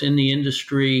folks in the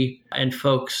industry and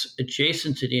folks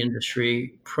adjacent to the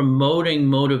industry, promoting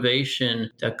motivation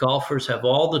that golfers have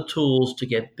all the tools to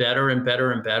get better and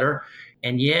better and better.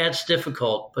 And yeah, it's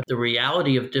difficult, but the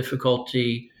reality of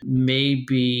difficulty may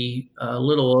be a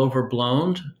little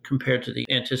overblown compared to the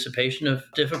anticipation of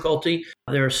difficulty.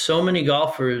 There are so many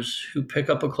golfers who pick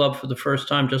up a club for the first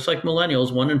time, just like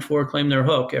millennials, 1 in 4 claim their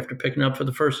hook after picking up for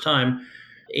the first time,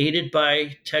 aided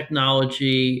by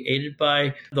technology, aided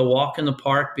by the walk in the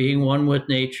park, being one with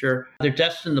nature. They're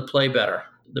destined to play better.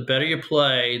 The better you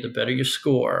play, the better you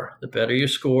score. The better you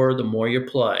score, the more you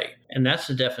play. And that's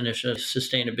the definition of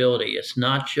sustainability. It's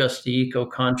not just the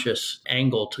eco-conscious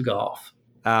angle to golf.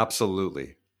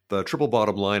 Absolutely. The triple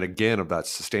bottom line again of that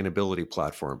sustainability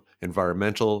platform,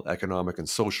 environmental, economic, and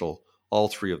social, all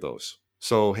three of those.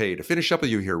 So, hey, to finish up with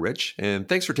you here, Rich, and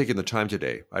thanks for taking the time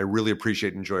today. I really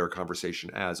appreciate and enjoy our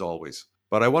conversation as always.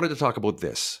 But I wanted to talk about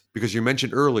this, because you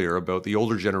mentioned earlier about the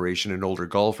older generation and older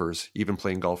golfers, even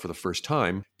playing golf for the first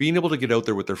time, being able to get out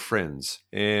there with their friends.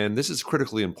 And this is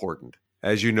critically important.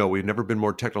 As you know, we've never been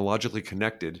more technologically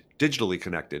connected, digitally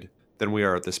connected, than we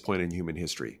are at this point in human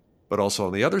history. But also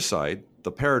on the other side,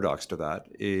 the paradox to that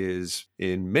is,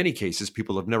 in many cases,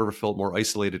 people have never felt more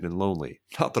isolated and lonely.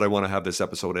 Not that I want to have this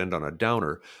episode end on a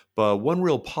downer, but one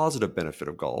real positive benefit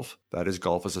of golf, that is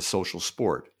golf as a social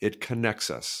sport. It connects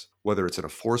us. Whether it's in a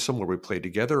foursome where we play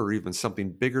together or even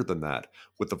something bigger than that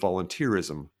with the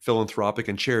volunteerism, philanthropic,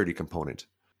 and charity component.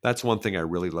 That's one thing I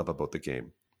really love about the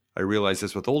game. I realize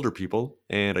this with older people,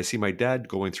 and I see my dad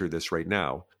going through this right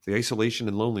now. The isolation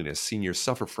and loneliness seniors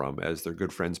suffer from as their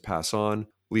good friends pass on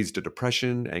leads to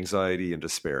depression, anxiety, and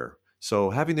despair.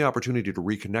 So having the opportunity to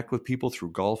reconnect with people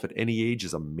through golf at any age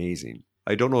is amazing.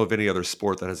 I don't know of any other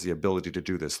sport that has the ability to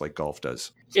do this like golf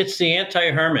does. It's the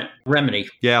anti-hermit remedy.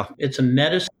 Yeah. It's a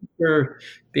medicine for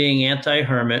being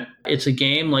anti-hermit. It's a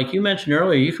game, like you mentioned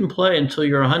earlier, you can play until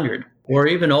you're 100 or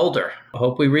even older. I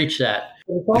hope we reach that.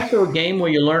 It's also a game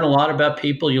where you learn a lot about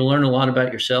people, you learn a lot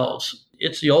about yourselves.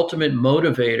 It's the ultimate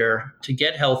motivator to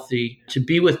get healthy, to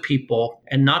be with people,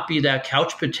 and not be that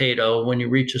couch potato when you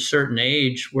reach a certain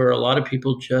age where a lot of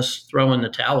people just throw in the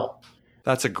towel.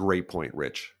 That's a great point,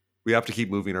 Rich. We have to keep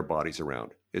moving our bodies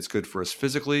around. It's good for us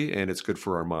physically and it's good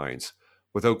for our minds.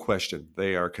 Without question,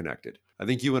 they are connected. I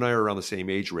think you and I are around the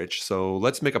same age, Rich, so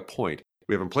let's make a point.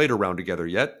 We haven't played a round together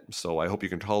yet, so I hope you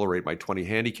can tolerate my 20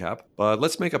 handicap. But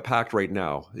let's make a pact right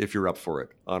now, if you're up for it.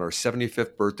 On our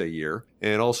 75th birthday year,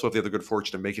 and also if you have the good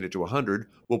fortune of making it to 100,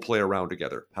 we'll play a round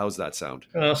together. How's that sound?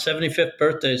 Well, 75th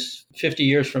birthday's 50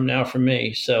 years from now for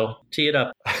me, so tee it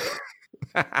up.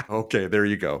 Okay, there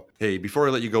you go. Hey, before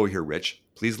I let you go here, Rich,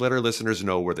 please let our listeners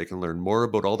know where they can learn more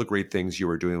about all the great things you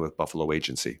are doing with Buffalo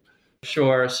Agency.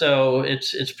 Sure. So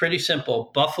it's pretty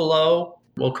simple. Buffalo,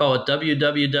 we'll call it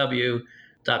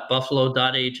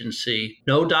www.buffalo.agency.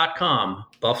 No .com,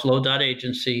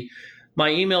 buffalo.agency. My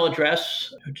email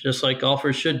address, just like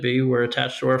golfers should be, we're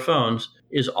attached to our phones,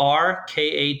 is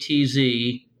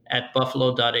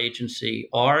rkatz@buffalo.agency.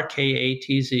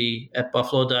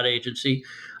 rkatz@buffalo.agency.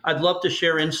 I'd love to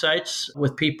share insights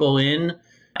with people in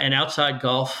and outside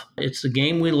golf. It's the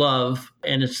game we love,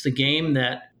 and it's the game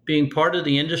that, being part of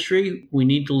the industry, we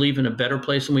need to leave in a better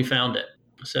place than we found it.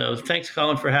 So thanks,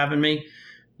 Colin, for having me.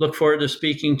 Look forward to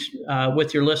speaking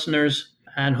with your listeners,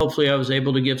 and hopefully I was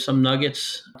able to give some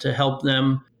nuggets to help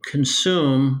them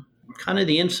consume kind of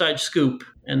the inside scoop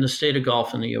and the state of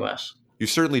golf in the U.S. You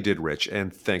certainly did, Rich,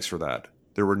 and thanks for that.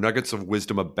 There were nuggets of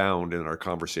wisdom abound in our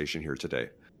conversation here today.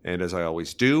 And as I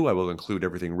always do, I will include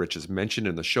everything Rich has mentioned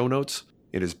in the show notes.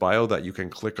 In his bio that you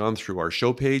can click on through our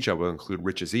show page, I will include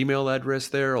Rich's email address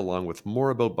there, along with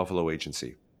more about Buffalo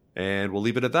Agency. And we'll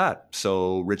leave it at that.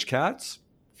 So, Rich Katz,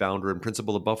 founder and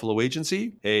principal of Buffalo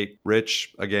Agency. Hey,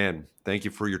 Rich, again, thank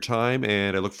you for your time,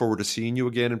 and I look forward to seeing you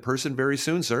again in person very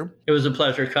soon, sir. It was a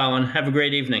pleasure, Colin. Have a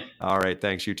great evening. All right,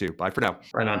 thanks, you too. Bye for now.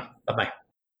 Right on. Bye-bye.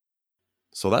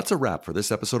 So that's a wrap for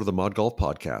this episode of the Mod Golf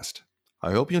Podcast.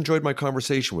 I hope you enjoyed my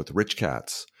conversation with Rich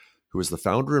Katz, who is the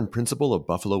founder and principal of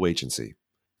Buffalo Agency.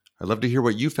 I'd love to hear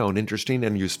what you found interesting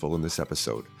and useful in this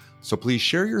episode, so please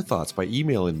share your thoughts by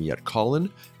emailing me at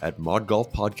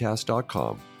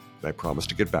colin@modgolfpodcast.com, and I promise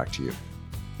to get back to you.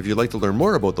 If you'd like to learn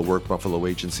more about the work Buffalo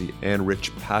Agency and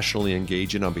Rich passionately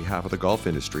engage in on behalf of the golf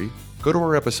industry, go to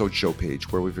our episode show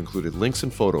page where we've included links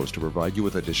and photos to provide you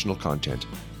with additional content.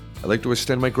 I'd like to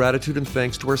extend my gratitude and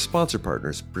thanks to our sponsor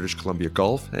partners, British Columbia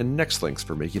Golf and NextLinks,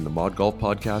 for making the Mod Golf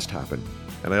Podcast happen.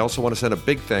 And I also want to send a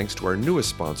big thanks to our newest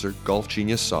sponsor, Golf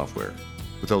Genius Software.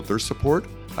 Without their support,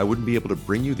 I wouldn't be able to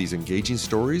bring you these engaging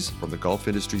stories from the golf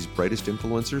industry's brightest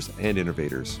influencers and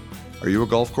innovators. Are you a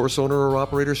golf course owner or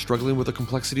operator struggling with the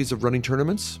complexities of running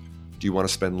tournaments? Do you want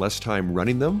to spend less time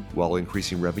running them while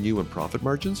increasing revenue and profit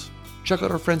margins? Check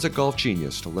out our friends at Golf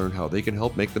Genius to learn how they can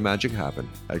help make the magic happen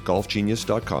at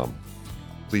golfgenius.com.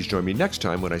 Please join me next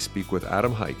time when I speak with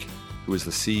Adam Hike, who is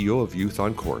the CEO of Youth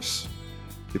on Course.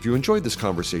 If you enjoyed this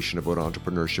conversation about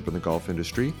entrepreneurship in the golf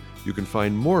industry, you can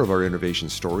find more of our innovation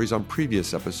stories on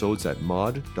previous episodes at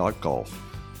mod.golf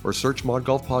or search Mod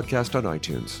Golf Podcast on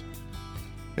iTunes.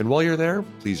 And while you're there,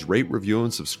 please rate, review,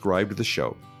 and subscribe to the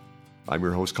show. I'm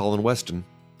your host, Colin Weston.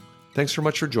 Thanks so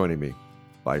much for joining me.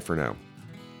 Bye for now.